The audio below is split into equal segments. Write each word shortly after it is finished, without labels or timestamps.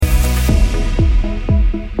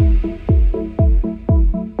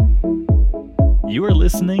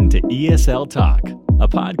listening to ESL Talk, a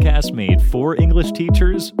podcast made for English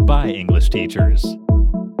teachers by English teachers.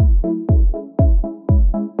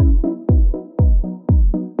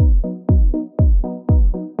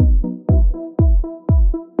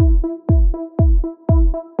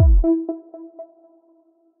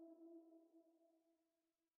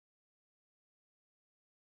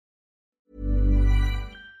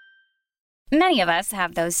 Many of us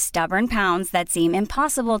have those stubborn pounds that seem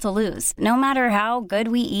impossible to lose, no matter how good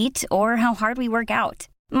we eat or how hard we work out.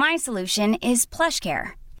 My solution is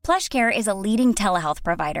PlushCare. PlushCare is a leading telehealth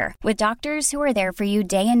provider with doctors who are there for you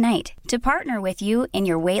day and night to partner with you in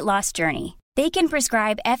your weight loss journey. They can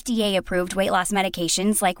prescribe FDA-approved weight loss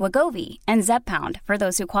medications like Wegovy and Zepbound for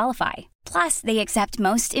those who qualify. Plus, they accept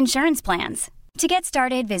most insurance plans. To get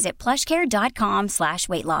started, visit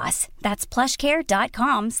plushcare.com/weightloss. That's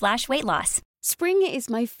plushcare.com/weightloss. Spring is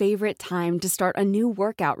my favorite time to start a new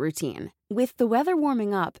workout routine. With the weather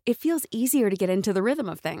warming up, it feels easier to get into the rhythm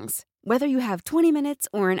of things. Whether you have 20 minutes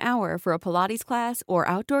or an hour for a Pilates class or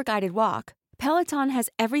outdoor guided walk, Peloton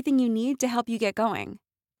has everything you need to help you get going.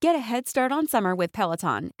 Get a head start on summer with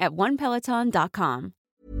Peloton at onepeloton.com.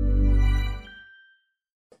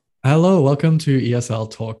 Hello, welcome to ESL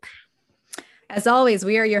Talk. As always,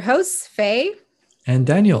 we are your hosts, Faye and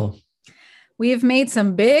Daniel. We've made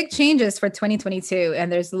some big changes for 2022,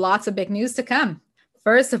 and there's lots of big news to come.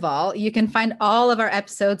 First of all, you can find all of our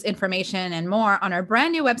episodes, information, and more on our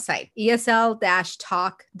brand new website,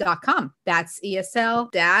 esl-talk.com. That's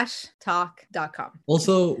esl-talk.com.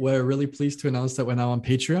 Also, we're really pleased to announce that we're now on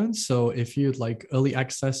Patreon. So if you'd like early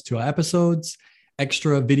access to our episodes,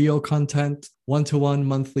 extra video content, one-to-one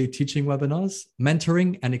monthly teaching webinars,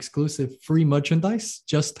 mentoring, and exclusive free merchandise,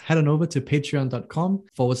 just head on over to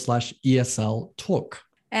patreon.com/ESL Talk.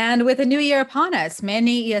 And with a new year upon us,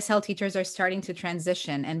 many ESL teachers are starting to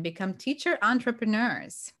transition and become teacher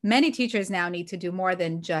entrepreneurs. Many teachers now need to do more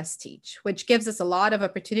than just teach, which gives us a lot of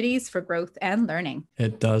opportunities for growth and learning.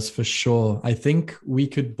 It does, for sure. I think we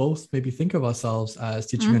could both maybe think of ourselves as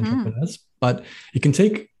teaching entrepreneurs, but it can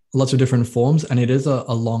take lots of different forms, and it is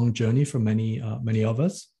a long journey for many of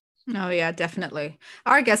us. Oh, yeah, definitely.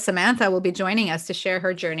 Our guest, Samantha, will be joining us to share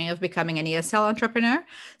her journey of becoming an ESL entrepreneur,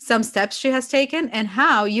 some steps she has taken, and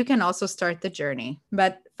how you can also start the journey.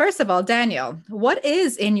 But first of all, Daniel, what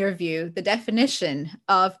is, in your view, the definition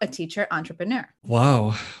of a teacher entrepreneur?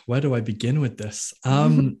 Wow, where do I begin with this?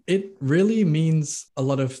 It really means a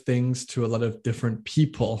lot of things to a lot of different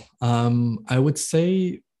people. I would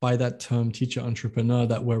say by that term, teacher entrepreneur,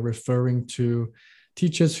 that we're referring to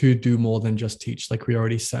teachers who do more than just teach, like we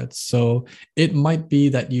already said. So it might be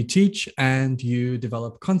that you teach and you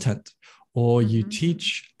develop content, or you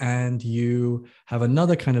teach and you have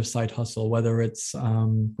another kind of side hustle, whether it's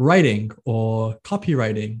writing or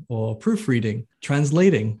copywriting or proofreading,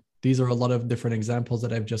 translating. These are a lot of different examples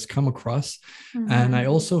that I've just come across. And I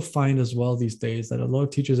also find as well these days that a lot of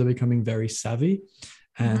teachers are becoming very savvy.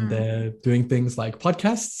 And they're doing things like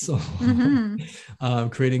podcasts,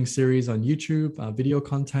 creating series on YouTube, video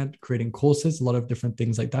content, creating courses, a lot of different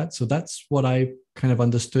things like that. So that's what I kind of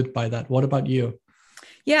understood by that. What about you?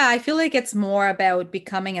 Yeah, I feel like it's more about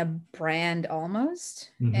becoming a brand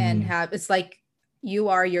almost, and it's like you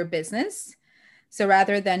are your business. So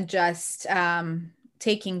rather than just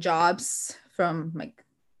taking jobs from like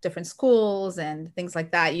different schools and things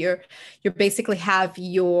like that, you're basically have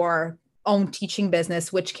your own teaching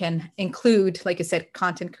business, which can include, like you said,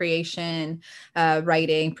 content creation,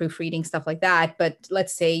 writing, proofreading, stuff like that. But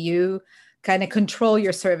let's say you kind of control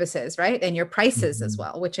your services, right? And your prices as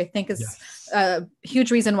well, which I think is a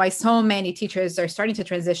huge reason why so many teachers are starting to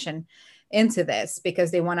transition into this,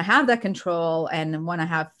 because they want to have that control and want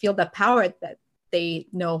to feel the power that they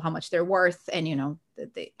know how much they're worth, and, you know,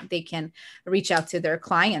 that they can reach out to their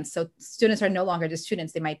clients. So students are no longer just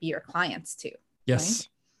students, they might be your clients too. Yes. Right?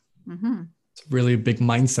 It's a really big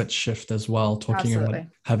mindset shift as well, talking about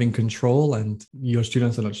having control, and your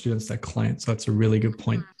students are not students, they're clients. So that's a really good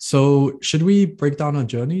point. So should we break down our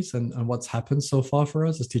journeys and what's happened so far for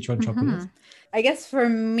us as teacher entrepreneurs? I guess for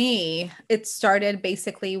me, it started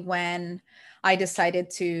basically when I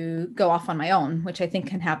decided to go off on my own, which I think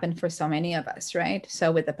can happen for so many of us, right?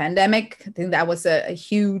 So with the pandemic, I think that was a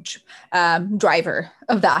huge driver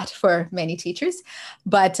of that for many teachers.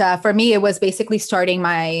 But for me, it was basically starting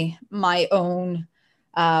my own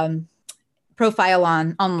profile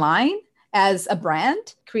online as a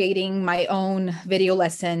brand, creating my own video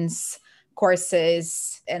lessons,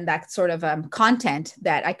 courses, and that sort of content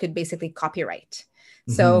that I could basically copyright.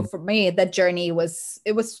 So for me, that journey was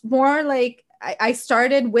more like I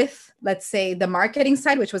started with, let's say, the marketing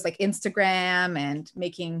side, which was like Instagram and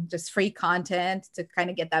making just free content to kind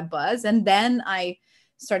of get that buzz. And then I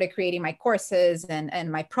started creating my courses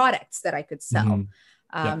and my products that I could sell.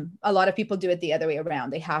 A lot of people do it the other way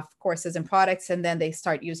around. They have courses and products, and then they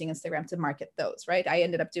start using Instagram to market those, right? I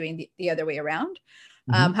ended up doing the other way around.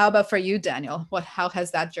 How about for you, Daniel? How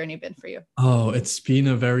has that journey been for you? Oh, it's been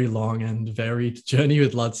a very long and varied journey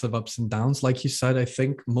with lots of ups and downs. Like you said, I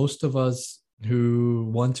think most of us who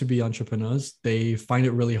want to be entrepreneurs, they find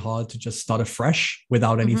it really hard to just start afresh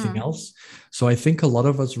without anything else. So I think a lot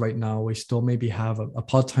of us right now, we still maybe have a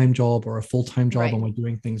part-time job or a full-time job, and we're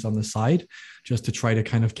doing things on the side just to try to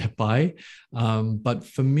kind of get by. But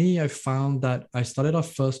for me, I found that I started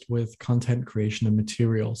off first with content creation and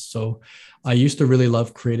materials. So I used to really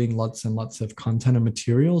love creating lots and lots of content and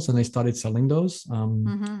materials, and I started selling those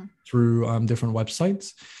through different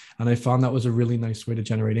websites. And I found that was a really nice way to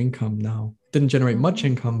generate income. Now, didn't generate much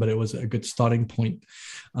income, but it was a good starting point.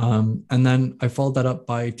 And then I followed that up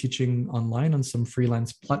by teaching online on some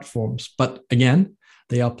freelance platforms. But again,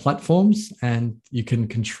 they are platforms, and you can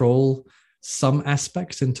control some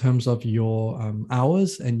aspects in terms of your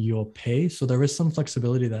hours and your pay. So there is some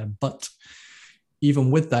flexibility there. But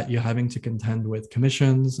even with that, you're having to contend with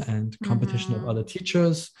commissions and competition of other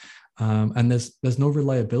teachers. And there's no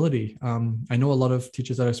reliability. I know a lot of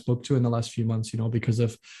teachers that I spoke to in the last few months, because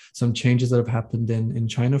of some changes that have happened in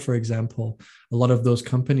China, for example, a lot of those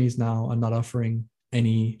companies now are not offering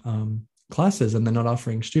any classes, and they're not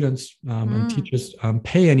offering students and teachers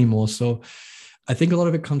pay anymore. So I think a lot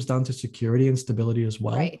of it comes down to security and stability as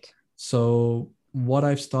well. Right. So what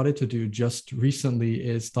I've started to do just recently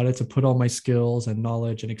is started to put all my skills and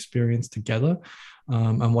knowledge and experience together.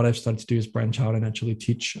 And what I've started to do is branch out and actually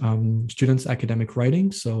teach students academic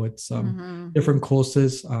writing. So it's different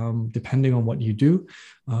courses, depending on what you do,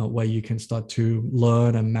 where you can start to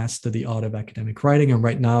learn and master the art of academic writing. And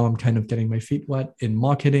right now I'm kind of getting my feet wet in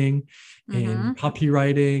marketing, in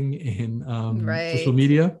copywriting, in social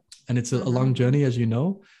media. And it's a long journey, as you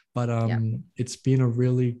know. But it's been a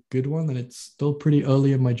really good one, and it's still pretty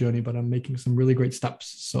early in my journey, but I'm making some really great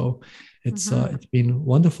steps. So it's been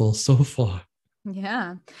wonderful so far.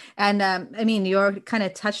 Yeah. And I mean, you're kind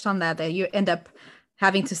of touched on that you end up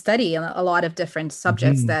having to study a lot of different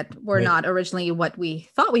subjects that were not originally what we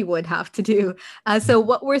thought we would have to do. So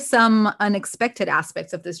what were some unexpected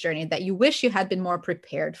aspects of this journey that you wish you had been more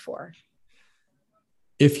prepared for?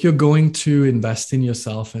 If you're going to invest in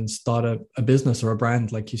yourself and start a business or a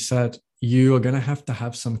brand, like you said, you are going to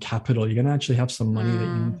have some capital. You're going to actually have some money that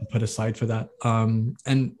you need to put aside for that.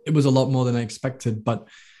 And it was a lot more than I expected, but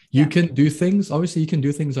you can do things. Obviously, you can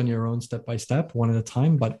do things on your own step by step, one at a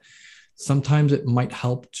time, but sometimes it might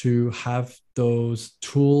help to have those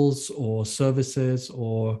tools or services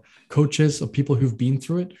or coaches or people who've been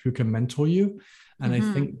through it who can mentor you. And I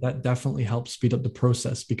think that definitely helps speed up the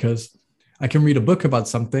process, because I can read a book about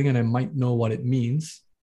something and I might know what it means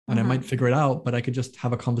and I might figure it out, but I could just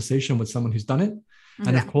have a conversation with someone who's done it.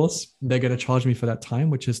 And of course, they're going to charge me for that time,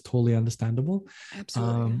 which is totally understandable.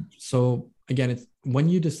 Absolutely. So again, it's when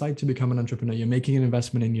you decide to become an entrepreneur, you're making an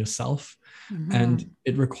investment in yourself, and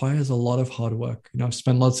it requires a lot of hard work. I've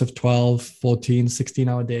spent lots of 12, 14,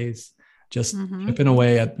 16-hour days just chipping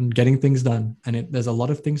away at getting things done. And there's a lot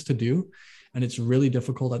of things to do, and it's really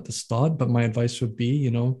difficult at the start. But my advice would be,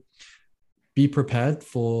 be prepared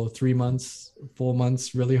for 3 months, 4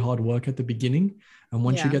 months, really hard work at the beginning. And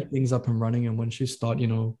once you get things up and running, and once you start,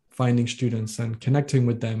 finding students and connecting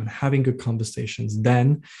with them and having good conversations,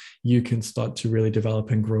 then you can start to really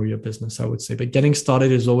develop and grow your business, I would say. But getting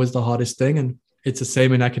started is always the hardest thing. And it's the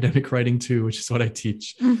same in academic writing too, which is what I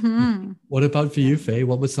teach. What about for you, Faye?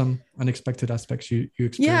 What were some unexpected aspects you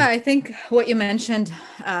experienced? Yeah, I think what you mentioned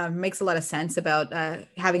makes a lot of sense about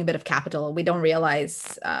having a bit of capital. We don't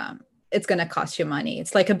realize it's going to cost you money.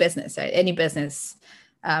 It's like a business, right? Any business.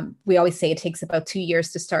 We always say it takes about 2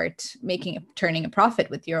 years to start turning a profit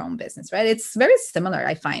with your own business, right? It's very similar,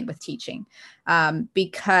 I find, with teaching,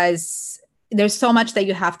 because there's so much that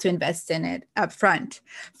you have to invest in it up front,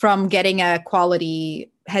 from getting a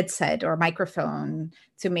quality headset or microphone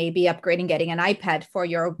to maybe upgrading, getting an iPad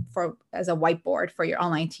as a whiteboard for your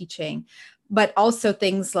online teaching, but also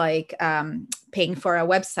things like paying for a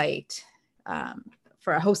website,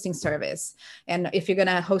 for a hosting service. And if you're going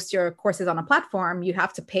to host your courses on a platform, you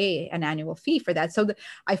have to pay an annual fee for that. So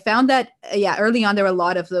I found that, early on, there were a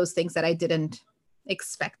lot of those things that I didn't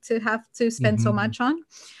expect to have to spend so much on.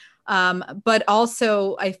 But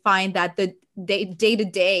also I find that the day to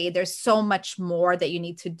day, there's so much more that you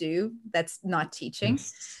need to do that's not teaching.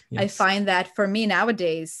 Yes. I find that for me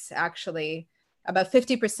nowadays, actually, about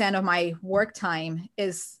 50% of my work time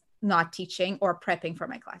is not teaching or prepping for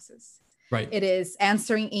my classes. Right. It is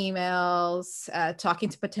answering emails, talking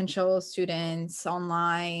to potential students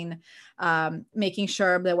online, making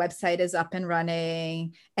sure the website is up and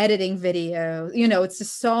running, editing video. It's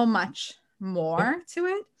just so much more to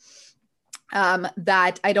it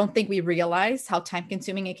that I don't think we realize how time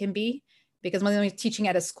consuming it can be, because when you're teaching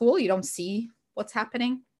at a school, you don't see what's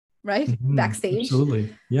happening, right? Mm-hmm. Backstage.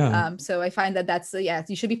 Absolutely. Yeah. So I find that's,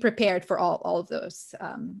 you should be prepared for all of those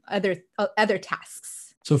other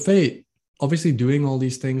tasks. So Faye, obviously doing all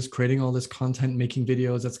these things, creating all this content, making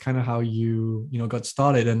videos, that's kind of how you got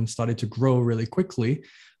started and started to grow really quickly.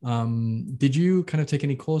 Did you kind of take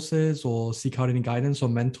any courses or seek out any guidance or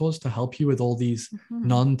mentors to help you with all these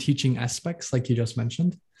non-teaching aspects like you just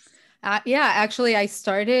mentioned? Actually, I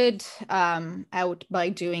started out by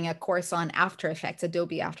doing a course on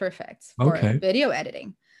Adobe After Effects for video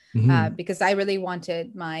editing. Because I really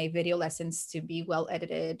wanted my video lessons to be well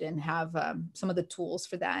edited and have some of the tools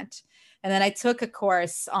for that. And then I took a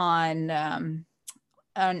course on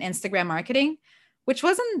Instagram marketing, which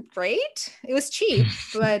wasn't great. It was cheap,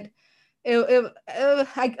 but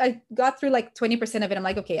I got through like 20% of it. I'm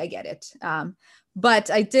like, okay, I get it.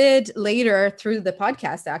 But I did later through the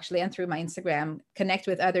podcast, actually, and through my Instagram, connect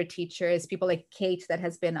with other teachers, people like Kate that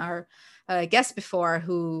has been our guest before,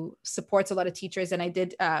 who supports a lot of teachers. And I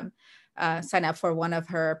did sign up for one of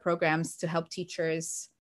her programs to help teachers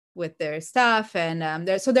with their stuff. And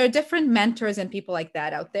there are different mentors and people like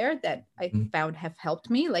that out there that I found have helped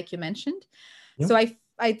me, like you mentioned. Yep. So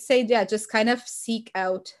I'd say, just kind of seek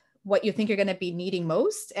out what you think you're going to be needing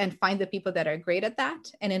most and find the people that are great at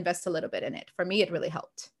that and invest a little bit in it. For me, it really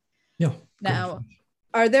helped. Yeah. Now,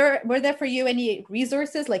 were there for you any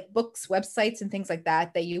resources like books, websites, and things like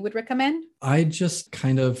that you would recommend? I just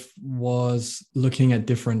kind of was looking at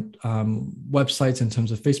different websites in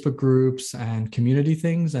terms of Facebook groups and community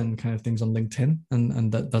things and kind of things on LinkedIn.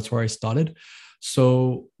 And that's where I started.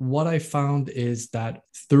 So what I found is that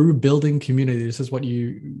through building community, this is what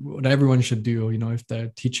everyone should do, if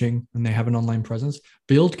they're teaching and they have an online presence,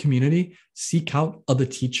 build community, seek out other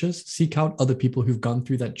teachers, seek out other people who've gone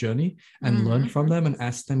through that journey and learn from them and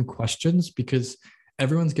ask them questions, because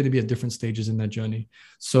everyone's going to be at different stages in their journey.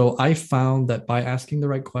 So I found that by asking the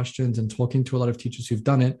right questions and talking to a lot of teachers who've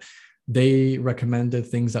done it, they recommended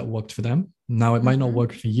things that worked for them. Now, it might not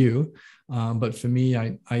work for you, but for me,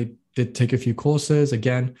 I did take a few courses.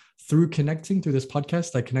 Again, through connecting through this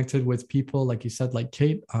podcast, I connected with people, like you said, like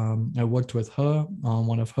Kate. I worked with her on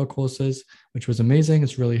one of her courses, which was amazing.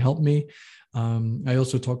 It's really helped me. I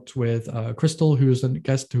also talked with Crystal, who's a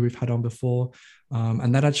guest who we've had on before.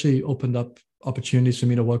 And that actually opened up opportunities for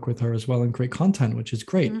me to work with her as well and create content, which is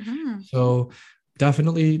great. So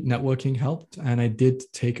definitely networking helped. And I did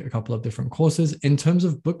take a couple of different courses. In terms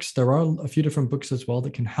of books, there are a few different books as well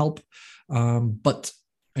that can help. But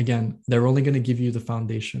again, they're only going to give you the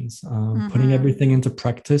foundations. Putting everything into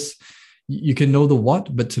practice, you can know the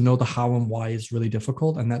what, but to know the how and why is really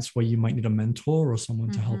difficult. And that's where you might need a mentor or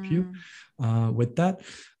someone to help you with that.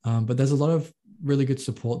 But there's a lot of really good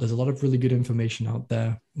support. There's a lot of really good information out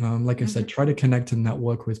there. Like I said, try to connect and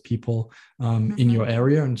network with people in your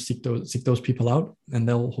area and seek those people out, and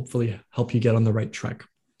they'll hopefully help you get on the right track.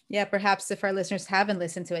 Yeah, perhaps if our listeners haven't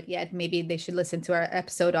listened to it yet, maybe they should listen to our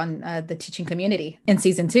episode on the teaching community in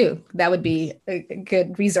season 2. That would be a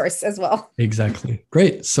good resource as well. Exactly.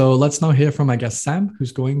 Great. So let's now hear from my guest, Sam,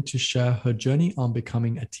 who's going to share her journey on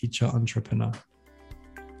becoming a teacher entrepreneur.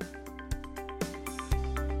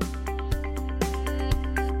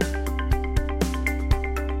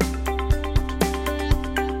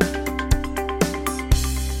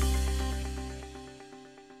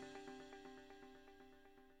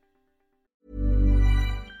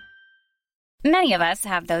 Many of us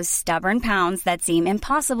have those stubborn pounds that seem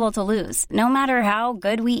impossible to lose, no matter how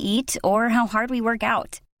good we eat or how hard we work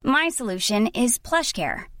out. My solution is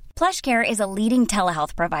PlushCare. PlushCare is a leading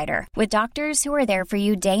telehealth provider with doctors who are there for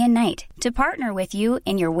you day and night to partner with you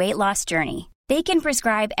in your weight loss journey. They can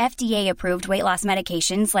prescribe FDA-approved weight loss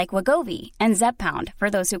medications like Wegovy and Zepbound for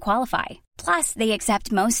those who qualify. Plus, they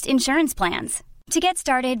accept most insurance plans. To get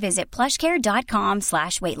started, visit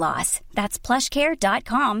plushcare.com/weightloss. That's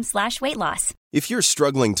plushcare.com/weightloss. If you're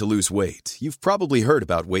struggling to lose weight, you've probably heard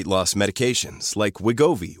about weight loss medications like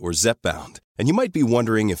Wegovy or Zepbound, and you might be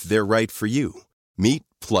wondering if they're right for you. Meet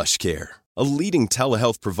PlushCare, a leading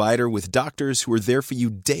telehealth provider with doctors who are there for you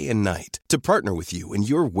day and night to partner with you in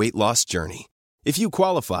your weight loss journey. If you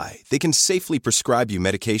qualify, they can safely prescribe you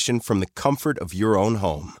medication from the comfort of your own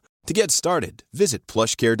home. To get started, visit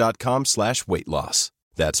plushcare.com/weightloss.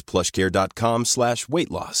 That's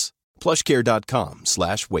plushcare.com/weightloss.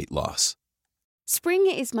 PlushCare.com/weight loss. Spring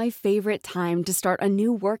is my favorite time to start a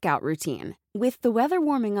new workout routine. With the weather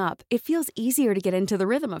warming up, it feels easier to get into the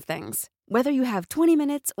rhythm of things. Whether you have 20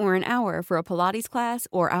 minutes or an hour for a Pilates class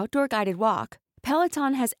or outdoor guided walk,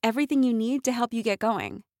 Peloton has everything you need to help you get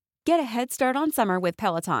going. Get a head start on summer with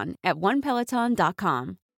Peloton at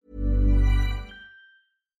onepeloton.com.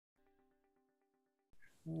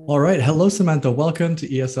 All right. Hello, Samantha. Welcome to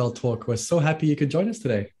ESL Talk. We're so happy you could join us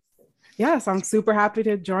today. Yes, I'm super happy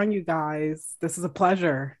to join you guys. This is a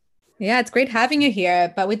pleasure. Yeah, it's great having you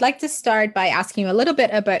here. But we'd like to start by asking you a little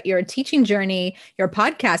bit about your teaching journey, your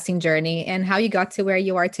podcasting journey, and how you got to where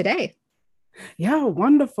you are today. Yeah,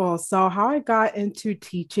 wonderful. So how I got into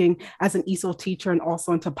teaching as an ESL teacher and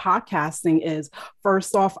also into podcasting is,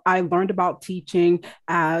 first off, I learned about teaching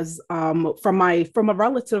as from a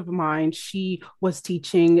relative of mine. She was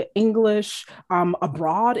teaching English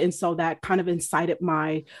abroad. And so that kind of incited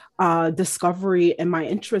my discovery and my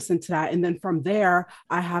interest into that. And then from there,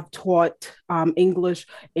 I have taught English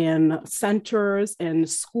in centers and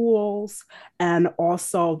schools. And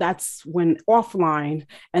also that's when offline.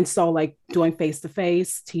 And so like doing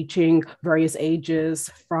face-to-face, teaching various ages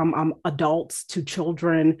from adults to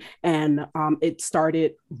children. And it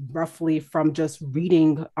started roughly from just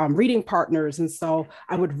reading partners. And so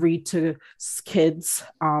I would read to kids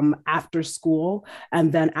after school.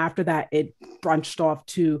 And then after that, it branched off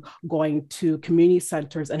to going to community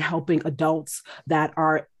centers and helping adults that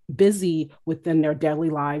are busy within their daily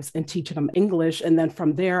lives and teaching them English. And then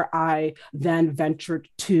from there, I then ventured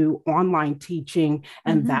to online teaching,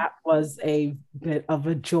 and that was a bit of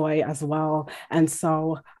a joy as well. And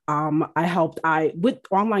so with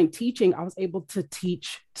online teaching, I was able to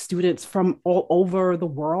teach students from all over the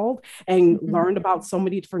world and learned about so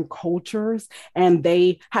many different cultures. And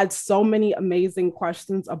they had so many amazing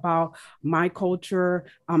questions about my culture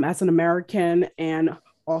as an American, and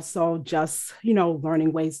also just,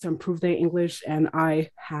 learning ways to improve their English. And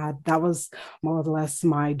that was more or less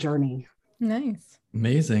my journey. Nice.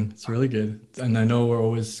 Amazing. It's really good. And I know we're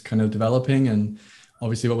always kind of developing, and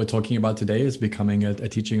obviously what we're talking about today is becoming a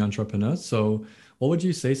teaching entrepreneur. So what would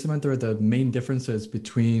you say, Samantha, are the main differences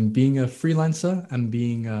between being a freelancer and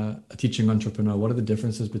being a teaching entrepreneur? What are the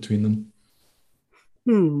differences between them?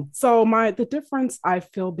 So the difference I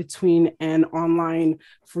feel between an online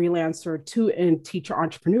freelancer to a teacher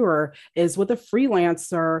entrepreneur is, with a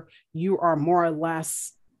freelancer, you are more or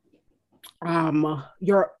less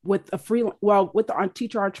with the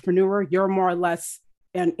teacher entrepreneur, you're more or less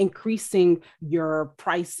and increasing your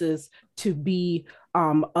prices to be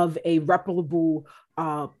of a reputable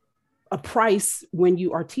a price when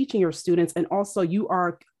you are teaching your students, and also you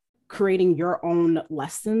are creating your own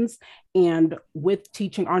lessons. And with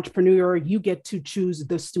teaching entrepreneur, you get to choose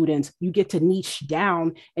the students. You get to niche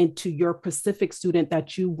down into your specific student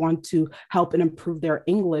that you want to help and improve their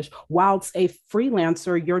English. Whilst a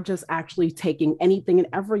freelancer, you're just actually taking anything and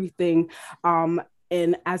everything.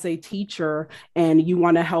 And as a teacher, and you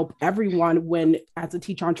want to help everyone, when as a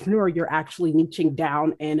teacher entrepreneur, you're actually niching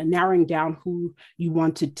down and narrowing down who you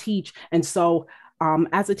want to teach. And so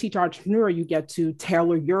as a teacher entrepreneur, you get to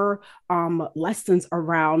tailor your lessons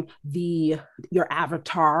around your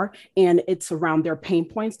avatar, and it's around their pain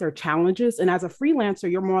points, their challenges. And as a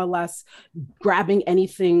freelancer, you're more or less grabbing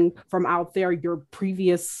anything from out there, your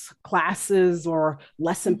previous classes or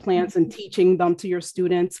lesson plans, and teaching them to your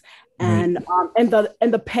students. And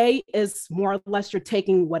the pay is more or less, you're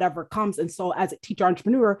taking whatever comes. And so as a teacher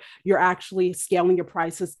entrepreneur, you're actually scaling your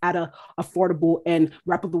prices at a affordable and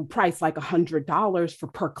reputable price, like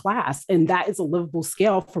 $100 per class. And that is a livable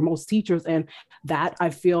scale for most teachers. And that, I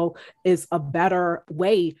feel, is a better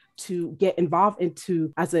way to get involved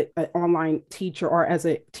into as an online teacher or as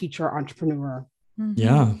a teacher entrepreneur.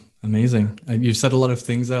 Yeah, amazing. You've said a lot of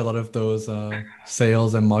things there, a lot of those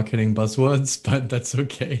sales and marketing buzzwords, but that's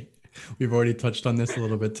okay. We've already touched on this a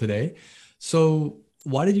little bit today. So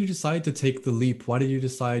why did you decide to take the leap? Why did you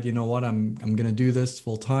decide, you know what, I'm going to do this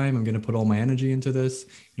full time. I'm going to put all my energy into this.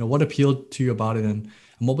 What appealed to you about it? And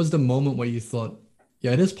what was the moment where you thought,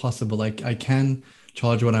 yeah, it is possible. Like, I can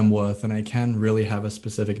charge what I'm worth and I can really have a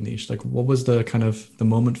specific niche. Like, what was the kind of the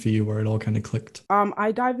moment for you where it all kind of clicked?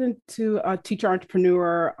 I dived into a teacher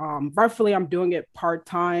entrepreneur. Roughly, I'm doing it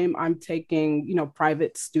part-time. I'm taking,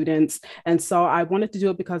 private students. And so I wanted to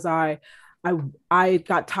do it because I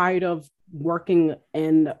got tired of working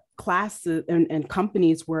in classes and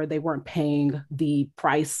companies where they weren't paying the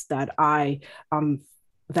price that I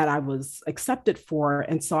that I was accepted for.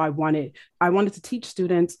 And so I wanted to teach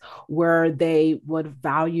students where they would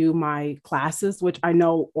value my classes, which I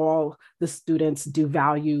know all the students do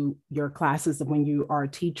value your classes when you are a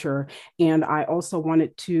teacher. And I also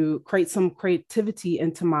wanted to create some creativity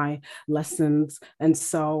into my lessons. And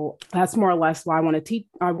so that's more or less why I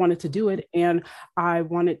wanted to do it. And I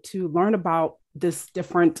wanted to learn about this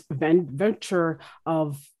different venture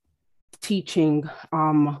of teaching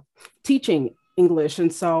English.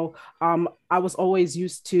 And so I was always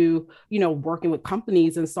used to, working with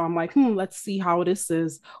companies. And so I'm like, let's see how this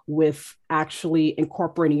is with actually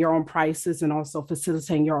incorporating your own prices and also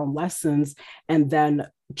facilitating your own lessons, and then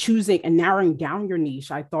choosing and narrowing down your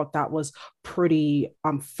niche. I thought that was pretty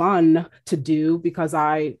fun to do because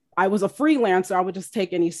I was a freelancer. I would just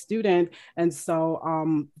take any student. And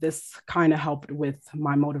so this kind of helped with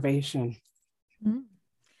my motivation. Mm-hmm.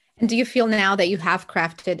 And do you feel now that you have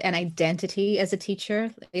crafted an identity as a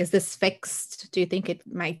teacher? Is this fixed? Do you think it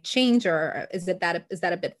might change, or is that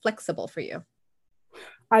a bit flexible for you?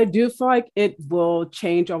 I do feel like it will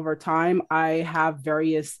change over time. I have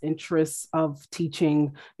various interests of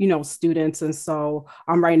teaching, students. And so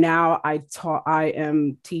right now I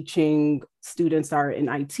am teaching students that are in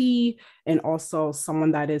IT, and also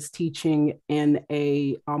someone that is teaching in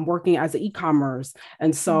working as an e-commerce.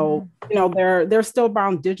 And so, they're still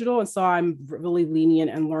bound digital. And so I'm really lenient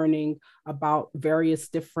and learning about various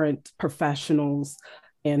different professionals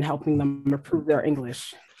and helping them improve their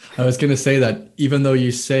English. I was going to say that even though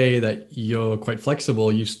you say that you're quite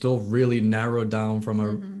flexible, you still really narrow down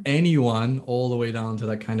from anyone all the way down to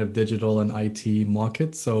that kind of digital and IT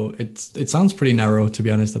market. So it sounds pretty narrow, to be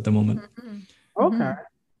honest, at the moment. Okay.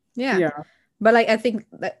 Yeah. But I think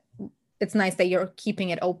that it's nice that you're keeping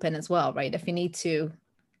it open as well, right? If you need to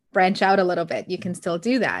branch out a little bit, you can still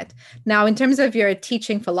do that. Now, in terms of your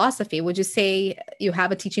teaching philosophy, would you say you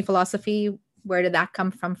have a teaching philosophy? Where did that come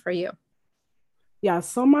from for you? Yeah,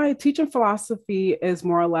 so my teaching philosophy is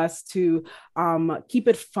more or less to keep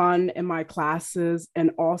it fun in my classes.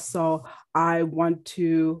 And also I want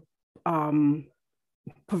to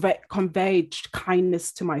convey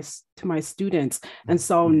kindness to my students. And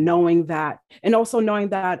so knowing that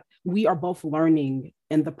we are both learning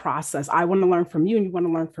in the process. I want to learn from you and you want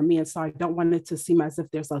to learn from me. And so I don't want it to seem as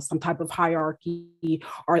if there's some type of hierarchy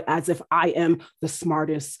or as if I am the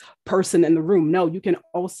smartest person in the room. No, you can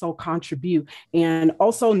also contribute. And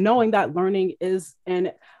also knowing that learning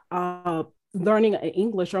learning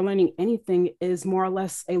English or learning anything is more or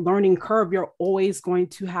less a learning curve. You're always going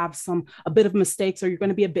to have a bit of mistakes, or you're going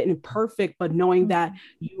to be a bit imperfect, but knowing that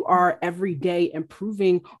you are every day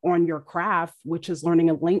improving on your craft, which is learning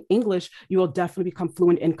English, you will definitely become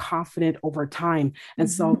fluent and confident over time.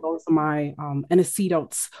 And so those are my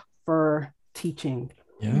anecdotes for teaching.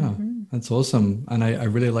 Yeah, that's awesome. And I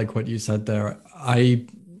really like what you said there. I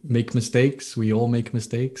make mistakes. We all make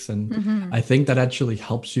mistakes. And I think that actually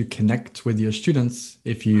helps you connect with your students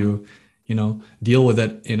if you, deal with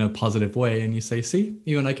it in a positive way and you say, see,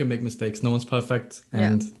 you and I can make mistakes. No one's perfect.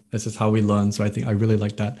 And this is how we learn. So I think I really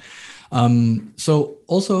like that. So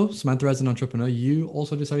also, Samantha, as an entrepreneur, you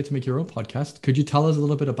also decided to make your own podcast. Could you tell us a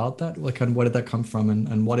little bit about that? And where did that come from?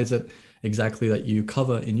 And what is it exactly that you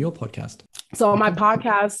cover in your podcast? So my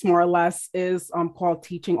podcast, more or less, is called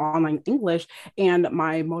Teaching Online English. And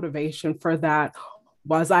my motivation for that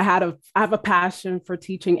was I have a passion for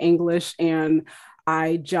teaching English, and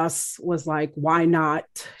I just was like, why not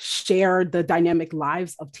share the dynamic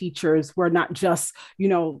lives of teachers? We're not just,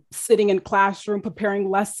 sitting in classroom, preparing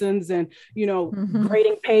lessons and,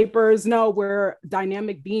 grading papers. No, we're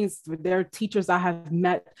dynamic beings. They're teachers I have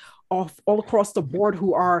met all across the board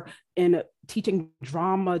who are in teaching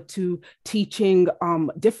drama to teaching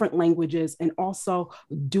different languages, and also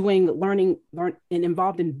learning and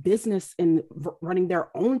involved in business and running their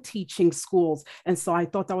own teaching schools. And so I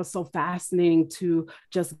thought that was so fascinating to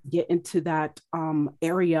just get into that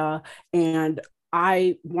area. And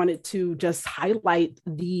I wanted to just highlight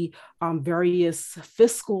the various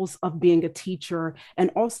fiscals of being a teacher.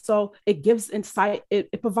 And also it gives insight,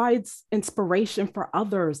 it provides inspiration for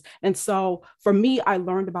others. And so for me, I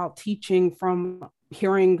learned about teaching from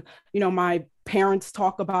hearing, my parents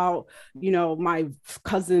talk about, my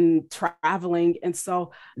cousin traveling. And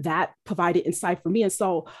so that provided insight for me. And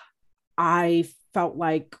so I felt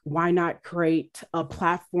like, why not create a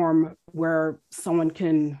platform where someone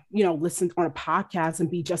can, listen on a podcast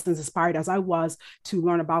and be just as inspired as I was to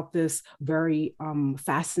learn about this very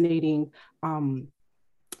fascinating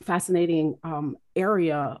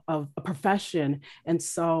area of a profession. And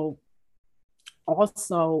so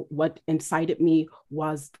also what incited me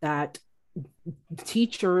was that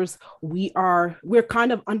teachers, we're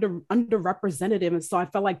kind of underrepresented. And so I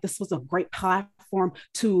felt like this was a great platform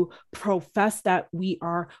to profess that we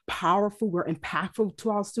are powerful, we're impactful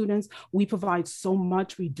to our students. We provide so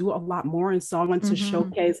much, we do a lot more. And so I want to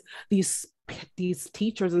showcase these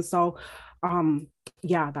teachers. And so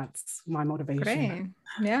yeah, that's my motivation.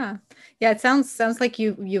 Great. Yeah. It sounds like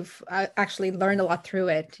you've actually learned a lot through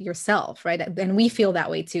it yourself, right? And we feel that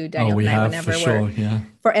way too, Daniel. We have, whenever for sure. Yeah.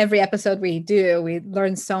 For every episode we do, we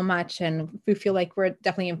learn so much, and we feel like we're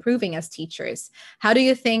definitely improving as teachers. How do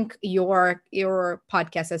you think your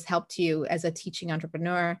podcast has helped you as a teaching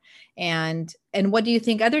entrepreneur, and what do you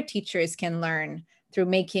think other teachers can learn through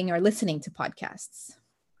making or listening to podcasts?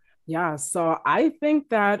 Yeah, so I think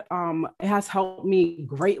that it has helped me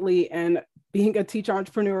greatly in being a teacher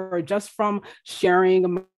entrepreneur. Just from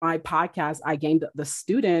sharing my podcast, I gained the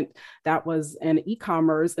student that was in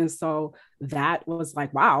e-commerce. And so that was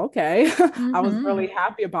like, wow, okay. I was really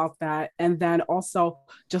happy about that. And then also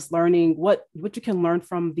just learning what you can learn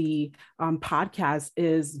from the podcast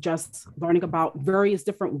is just learning about various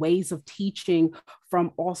different ways of teaching,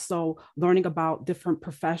 from also learning about different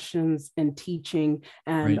professions in teaching,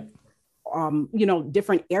 and right.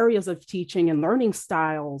 Different areas of teaching and learning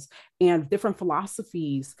styles and different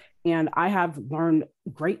philosophies. And I have learned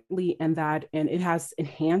greatly in that, and it has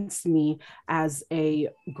enhanced me as a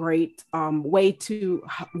great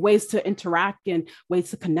ways to interact and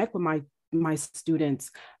ways to connect with my students.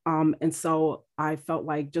 And so I felt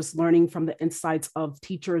like just learning from the insights of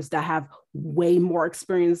teachers that have way more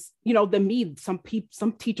experience, than me. Some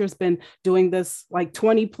teachers been doing this like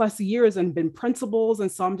 20 plus years and been principals. And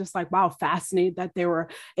so I'm just like, wow, fascinated that they were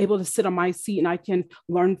able to sit on my seat and I can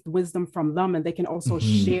learn wisdom from them. And they can also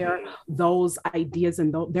share those ideas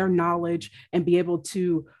and their knowledge and be able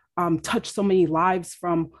to touch so many lives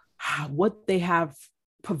from what they have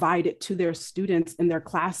provided to their students in their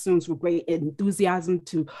classrooms with great enthusiasm,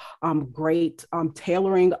 to great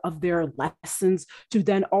tailoring of their lessons, to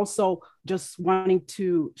then also just wanting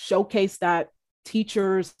to showcase that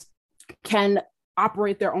teachers can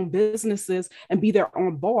operate their own businesses and be their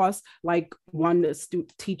own boss. Like one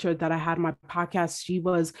teacher that I had on my podcast,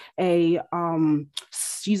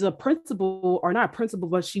 she's a principal, or not a principal,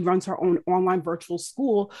 but she runs her own online virtual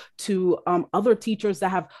school to other teachers that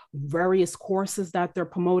have various courses that they're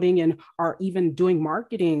promoting and are even doing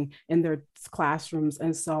marketing in their classrooms.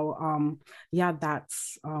 And so,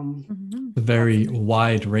 that's a very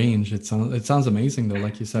wide range. It sounds amazing though.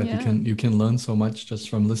 Like you said, you can learn so much just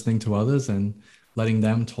from listening to others and letting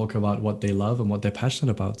them talk about what they love and what they're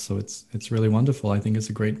passionate about. So it's really wonderful. I think it's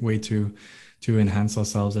a great way to enhance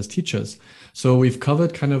ourselves as teachers. So we've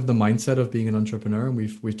covered kind of the mindset of being an entrepreneur, and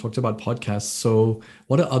we've talked about podcasts. So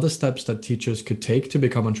what are other steps that teachers could take to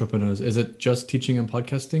become entrepreneurs? Is it just teaching and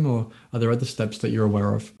podcasting, or are there other steps that you're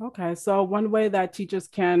aware of? Okay, so one way that teachers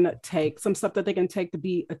can take, some stuff that they can take to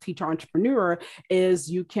be a teacher entrepreneur,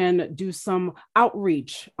 is you can do some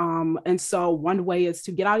outreach. And so one way is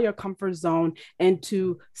to get out of your comfort zone and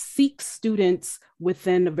to seek students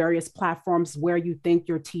within the various platforms where you think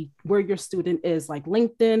where your student is, like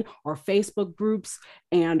LinkedIn or Facebook groups,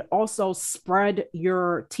 and also share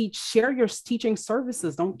your teaching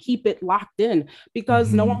services. Don't keep it locked in,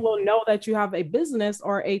 because no one will know that you have a business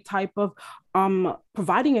or a type of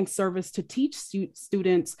providing a service to teach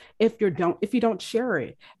students if you don't share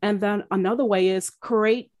it. And then another way is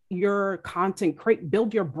create your content,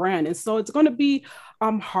 build your brand. And so it's going to be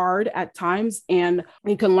hard at times, and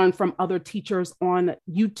you can learn from other teachers on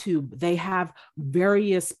YouTube. They have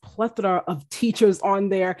various plethora of teachers on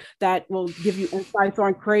there that will give you insights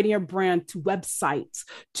on creating a brand, to websites,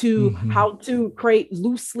 to how to create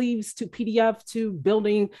loose sleeves, to PDF, to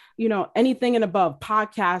building, anything and above,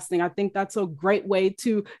 podcasting. I think that's a great way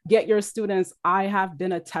to get your students. I have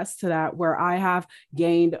been a test to that, where I have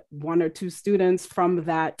gained 1 or 2 students from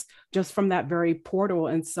that, just from that very portal.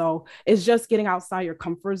 And so it's just getting outside your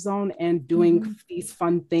comfort zone and doing these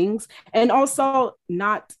fun things. And also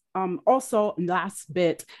last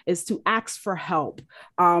bit is to ask for help.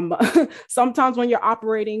 Sometimes when you're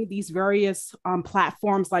operating these various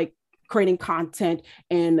platforms, like creating content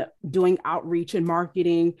and doing outreach and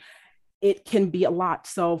marketing, it can be a lot.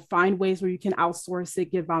 So find ways where you can outsource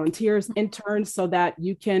it, get volunteers, interns, so that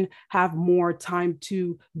you can have more time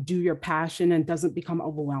to do your passion and doesn't become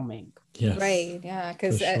overwhelming. Yes. Right. Yeah.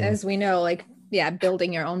 Because as we know,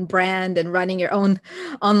 building your own brand and running your own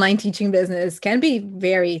online teaching business can be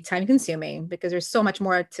very time consuming, because there's so much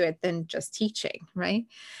more to it than just teaching, right?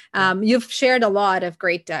 You've shared a lot of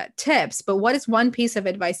great tips, but what is one piece of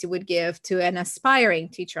advice you would give to an aspiring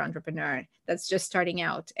teacher entrepreneur that's just starting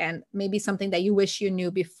out, and maybe something that you wish you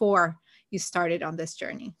knew before you started on this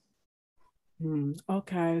journey?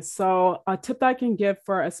 Okay, so a tip that I can give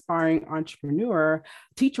for aspiring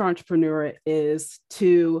teacher entrepreneur is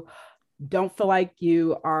to don't feel like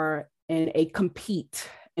you are in a compete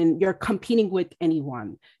and you're competing with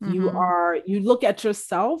anyone. You look at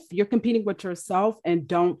yourself, you're competing with yourself, and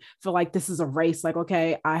don't feel like this is a race. Like,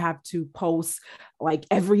 okay, I have to post like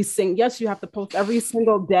yes, you have to post every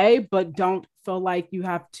single day, but don't feel like you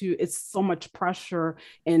have to, it's so much pressure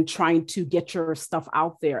in trying to get your stuff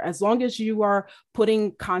out there. As long as you are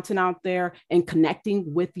putting content out there and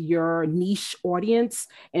connecting with your niche audience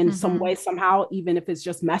in some way, somehow, even if it's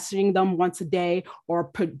just messaging them once a day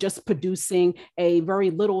or just producing a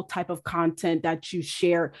very little type of content that you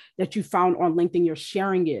share, that you found on LinkedIn, you're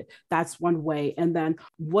sharing it. That's one way. And then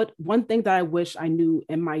one thing that I wish I knew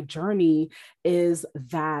in my journey is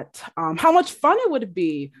that how much fun it would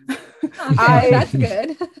be. That's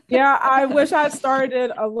good. Yeah, I wish I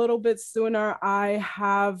started a little bit sooner. I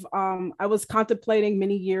was contemplating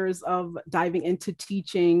many years of diving into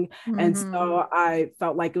teaching. And so I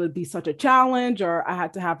felt like it would be such a challenge, or I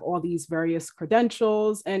had to have all these various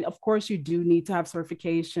credentials. And of course, you do need to have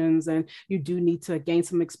certifications and you do need to gain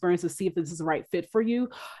some experience to see if this is the right fit for you.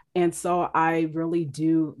 And so I really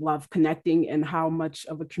do love connecting and how much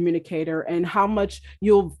of a communicator and how much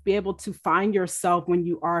you'll be able to find yourself when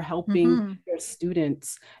you are helping your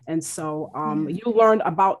students. And so you learn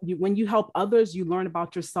when you help others, you learn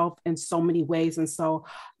about yourself in so many ways. And so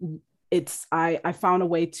I found a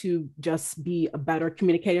way to just be a better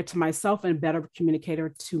communicator to myself and a better communicator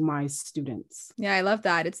to my students. Yeah, I love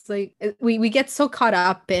that. It's like we get so caught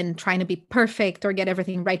up in trying to be perfect or get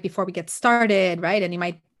everything right before we get started, right? And you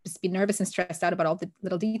might just be nervous and stressed out about all the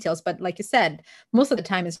little details. But like you said, most of the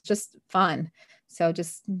time it's just fun. So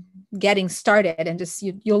just getting started and just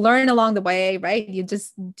you'll learn along the way, right? You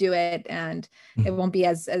just do it and it won't be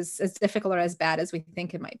as difficult or as bad as we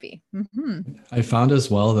think it might be. I found as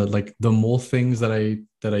well that like the more things that I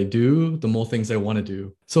do, the more things I want to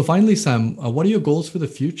do. So finally, Sam, what are your goals for the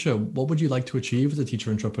future? What would you like to achieve as a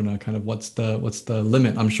teacher entrepreneur? Kind of what's the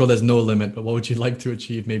limit? I'm sure there's no limit, but what would you like to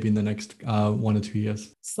achieve maybe in the next 1 or 2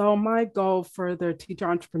 years? So my goal for the teacher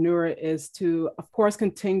entrepreneur is to, of course,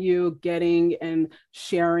 continue getting and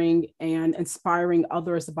sharing and inspiring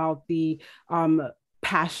others about the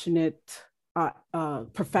passionate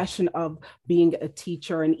profession of being a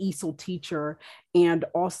teacher, an ESOL teacher. And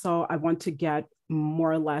also I want to get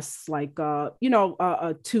more or less like, 2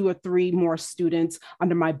 or 3 more students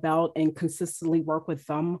under my belt and consistently work with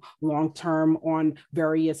them long-term on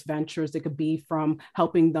various ventures. It could be from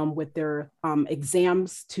helping them with their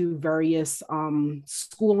exams to various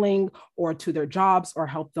schooling or to their jobs, or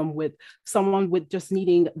help them with someone with just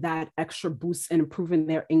needing that extra boost and improving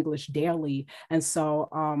their English daily. And so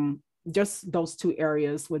just those 2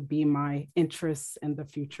 areas would be my interests in the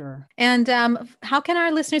future. And how can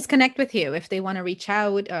our listeners connect with you if they want to reach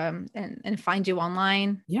out and find you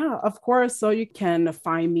online? Yeah, of course. So you can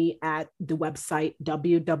find me at the website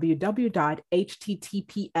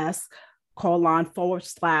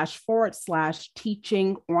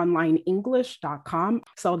www.https://teachingonlineenglish.com.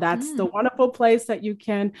 So that's the wonderful place that you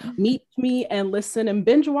can meet me and listen and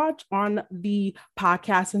binge watch on the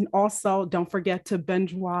podcast. And also don't forget to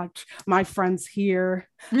binge watch my friends here,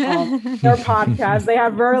 their podcast. They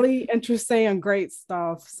have really interesting and great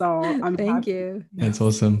stuff. So Thank you. That's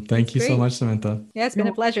awesome. Thank you so much, Samantha. Yeah, it's been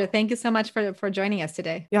a pleasure. Thank you so much for joining us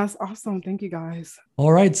today. Yes, awesome. Thank you, guys.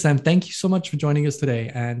 All right, Sam, thank you so much for joining us today.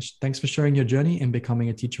 And thanks for sharing your journey in becoming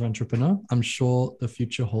a teacher entrepreneur. I'm sure the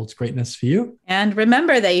future holds greatness for you. And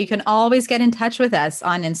remember that you can always get in touch with us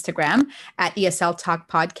on Instagram at ESL Talk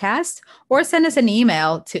Podcast, or send us an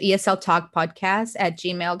email to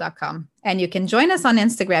esltalkpodcast@gmail.com. And you can join us on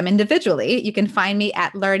Instagram individually. You can find me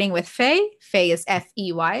at Learning with Faye. Faye is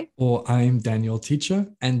Fey. Or I'm Daniel Teacher.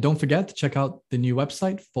 And don't forget to check out the new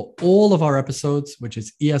website for all of our episodes, which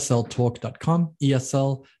is esltalk.com,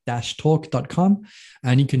 esl-talk.com.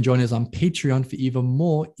 And you can join us on Patreon for even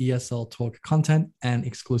more ESL Talk content and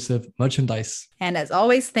exclusive merchandise. And as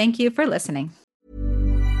always, thank you for listening.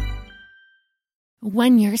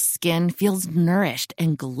 When your skin feels nourished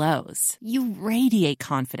and glows, you radiate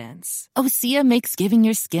confidence. Osea makes giving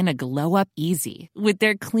your skin a glow up easy with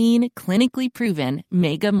their clean, clinically proven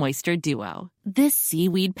Mega Moisture Duo. This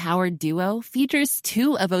seaweed-powered duo features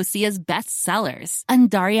 2 of Osea's best sellers,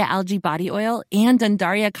 Undaria Algae Body Oil and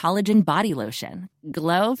Undaria Collagen Body Lotion.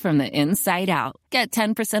 Glow from the inside out. Get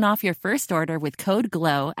 10% off your first order with code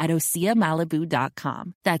GLOW at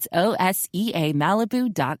OseaMalibu.com. That's OSEA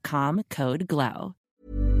Malibu.com, code GLOW.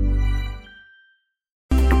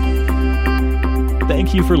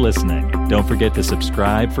 Thank you for listening. Don't forget to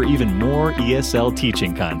subscribe for even more ESL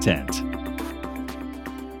teaching content.